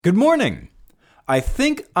Good morning! I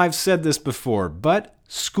think I've said this before, but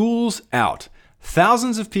school's out.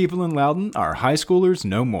 Thousands of people in Loudon are high schoolers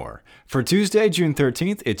no more. For Tuesday, June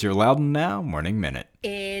 13th, it's your Loudon Now Morning Minute.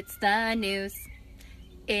 It's the news.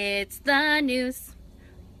 It's the news.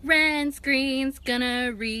 Ren Screen's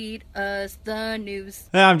gonna read us the news.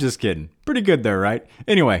 I'm just kidding. Pretty good though, right?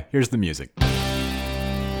 Anyway, here's the music.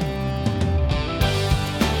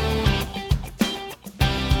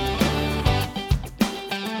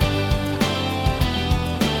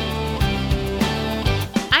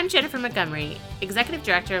 I'm Jennifer Montgomery, Executive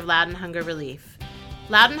Director of Loudon Hunger Relief.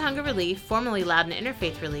 Loudon Hunger Relief, formerly Loudon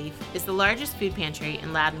Interfaith Relief, is the largest food pantry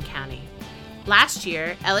in Loudon County. Last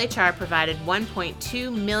year, LHR provided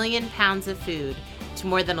 1.2 million pounds of food to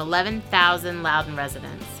more than 11,000 Loudon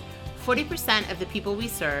residents. 40% of the people we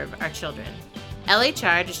serve are children.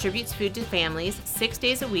 LHR distributes food to families 6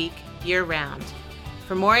 days a week, year-round.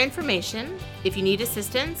 For more information, if you need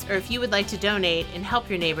assistance, or if you would like to donate and help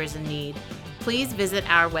your neighbors in need, please visit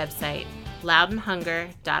our website,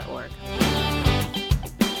 loudonhunger.org.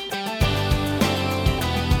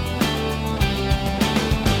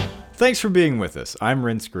 Thanks for being with us. I'm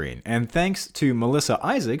Ren Screen, and thanks to Melissa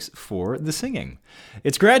Isaacs for the singing.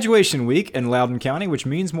 It's graduation week in Loudon County, which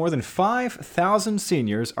means more than 5,000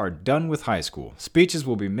 seniors are done with high school. Speeches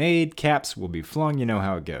will be made, caps will be flung, you know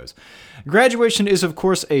how it goes. Graduation is, of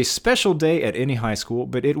course, a special day at any high school,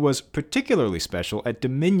 but it was particularly special at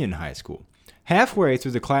Dominion High School. Halfway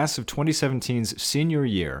through the class of 2017's senior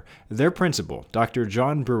year, their principal, Dr.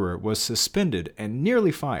 John Brewer, was suspended and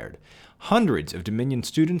nearly fired. Hundreds of Dominion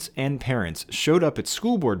students and parents showed up at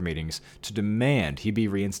school board meetings to demand he be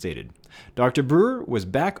reinstated. Dr. Brewer was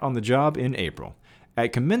back on the job in April.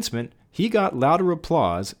 At commencement, he got louder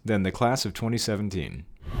applause than the class of 2017.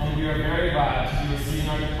 And we are very glad to be receiving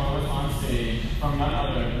our diplomas on stage from none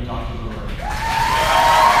other than Dr. Brewer.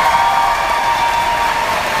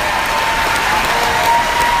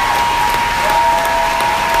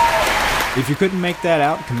 If you couldn't make that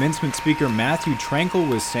out, commencement speaker Matthew Trankel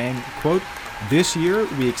was saying, quote, "This year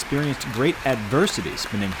we experienced great adversity,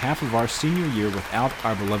 spending half of our senior year without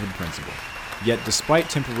our beloved principal. Yet despite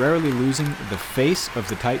temporarily losing the face of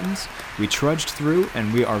the Titans, we trudged through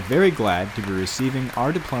and we are very glad to be receiving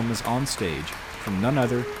our diplomas on stage from none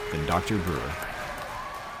other than Dr. Brewer."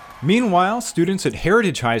 Meanwhile, students at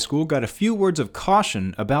Heritage High School got a few words of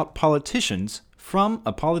caution about politicians from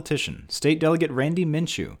a politician, State Delegate Randy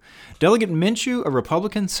Minshew. Delegate Minshew, a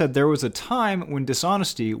Republican, said there was a time when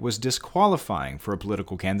dishonesty was disqualifying for a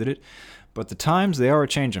political candidate, but the times, they are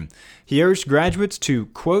a-changin'. He urged graduates to,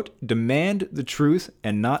 quote, "demand the truth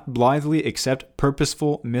and not blithely accept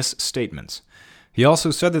purposeful misstatements." He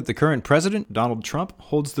also said that the current president, Donald Trump,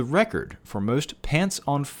 holds the record for most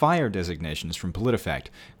pants-on-fire designations from PolitiFact,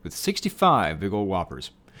 with 65 big ol'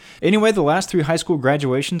 whoppers. Anyway, the last 3 high school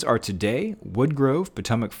graduations are today: Woodgrove,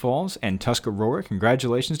 Potomac Falls, and Tuscarora.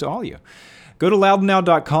 Congratulations to all of you. Go to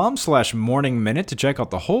loudnow.com/morning minute to check out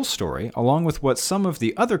the whole story, along with what some of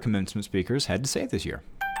the other commencement speakers had to say this year.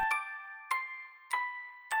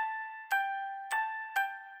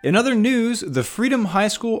 In other news, the Freedom High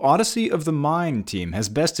School Odyssey of the Mind team has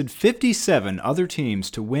bested 57 other teams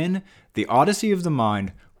to win the Odyssey of the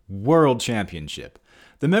Mind World Championship.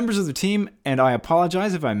 The members of the team, and I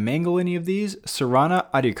apologize if I mangle any of these: Sarana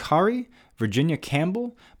Adhikari, Virginia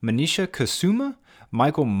Campbell, Manisha Kasuma,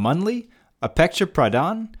 Michael Munley, Apeksha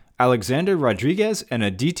Pradhan, Alexander Rodriguez, and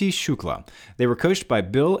Aditi Shukla. They were coached by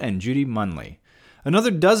Bill and Judy Munley.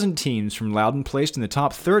 Another dozen teams from Loudon placed in the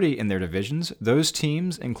top 30 in their divisions. Those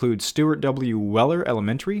teams include Stuart W. Weller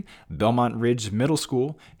Elementary, Belmont Ridge Middle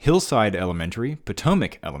School, Hillside Elementary,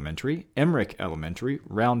 Potomac Elementary, Emmerich Elementary,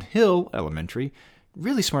 Round Hill Elementary,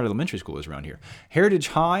 really smart elementary schools around here, Heritage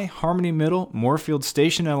High, Harmony Middle, Moorfield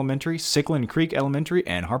Station Elementary, Sickland Creek Elementary,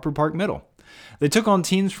 and Harper Park Middle. They took on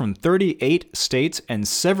teams from 38 states and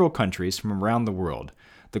several countries from around the world.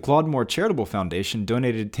 The Claude Moore Charitable Foundation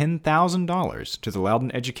donated $10,000 to the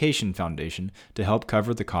Loudon Education Foundation to help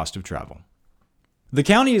cover the cost of travel. The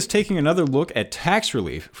county is taking another look at tax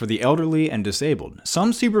relief for the elderly and disabled.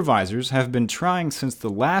 Some supervisors have been trying since the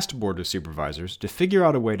last Board of Supervisors to figure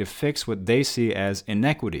out a way to fix what they see as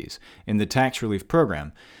inequities in the tax relief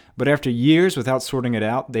program, but after years without sorting it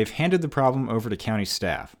out, they've handed the problem over to county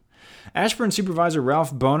staff. Ashburn Supervisor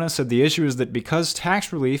Ralph Bona said the issue is that because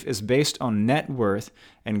tax relief is based on net worth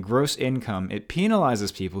and gross income, it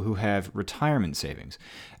penalizes people who have retirement savings.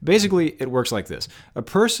 Basically, it works like this. A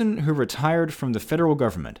person who retired from the federal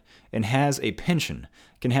government and has a pension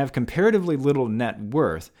can have comparatively little net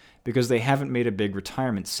worth because they haven't made a big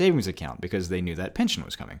retirement savings account because they knew that pension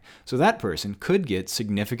was coming. So that person could get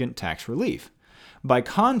significant tax relief. By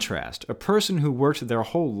contrast, a person who worked their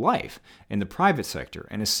whole life in the private sector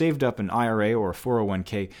and has saved up an IRA or a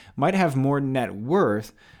 401k might have more net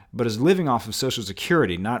worth, but is living off of Social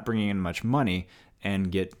Security, not bringing in much money,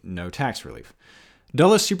 and get no tax relief.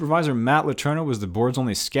 Dulles supervisor Matt Letourneau was the board's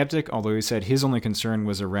only skeptic, although he said his only concern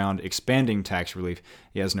was around expanding tax relief.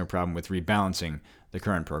 He has no problem with rebalancing the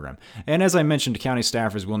current program. And as I mentioned, county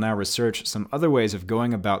staffers will now research some other ways of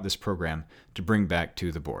going about this program to bring back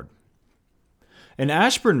to the board. An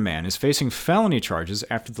Ashburn man is facing felony charges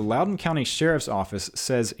after the Loudoun County Sheriff's Office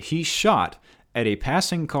says he shot at a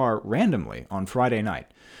passing car randomly on Friday night.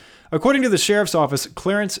 According to the Sheriff's Office,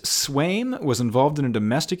 Clarence Swaim was involved in a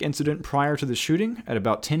domestic incident prior to the shooting. At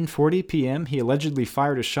about 10:40 p.m., he allegedly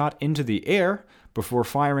fired a shot into the air before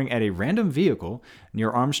firing at a random vehicle near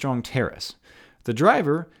Armstrong Terrace. The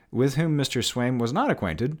driver, with whom Mr. Swaim was not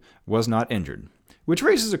acquainted, was not injured. Which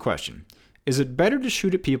raises a question. Is it better to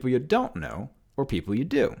shoot at people you don't know or people you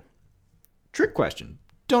do? Trick question.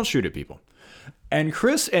 Don't shoot at people. And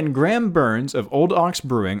Chris and Graham Burns of Old Ox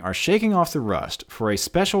Brewing are shaking off the rust for a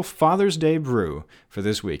special Father's Day brew for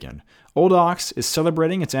this weekend. Old Ox is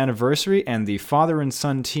celebrating its anniversary, and the father and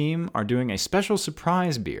son team are doing a special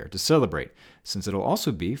surprise beer to celebrate, since it'll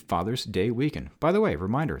also be Father's Day weekend. By the way,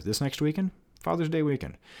 reminder, this next weekend, Father's Day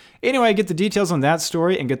weekend. Anyway, get the details on that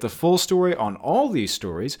story and get the full story on all these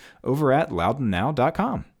stories over at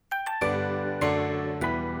loudounnow.com.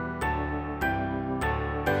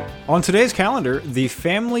 On today's calendar, the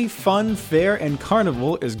Family Fun Fair and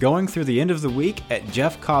Carnival is going through the end of the week at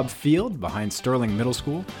Jeff Cobb Field behind Sterling Middle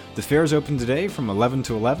School. The fair is open today from 11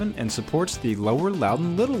 to 11 and supports the Lower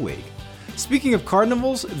Loudoun Little League. Speaking of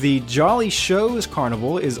carnivals, the Jolly Shows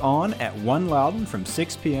Carnival is on at 1 Loudoun from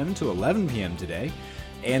 6 p.m. to 11 p.m. today.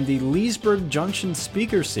 And the Leesburg Junction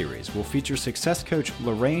Speaker Series will feature success coach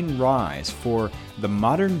Lorraine Rise for the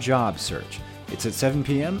Modern Job Search. It's at 7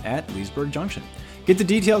 p.m. at Leesburg Junction. Get the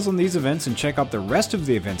details on these events and check out the rest of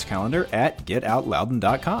the events calendar at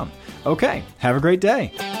getoutloudon.com. Okay, have a great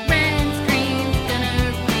day.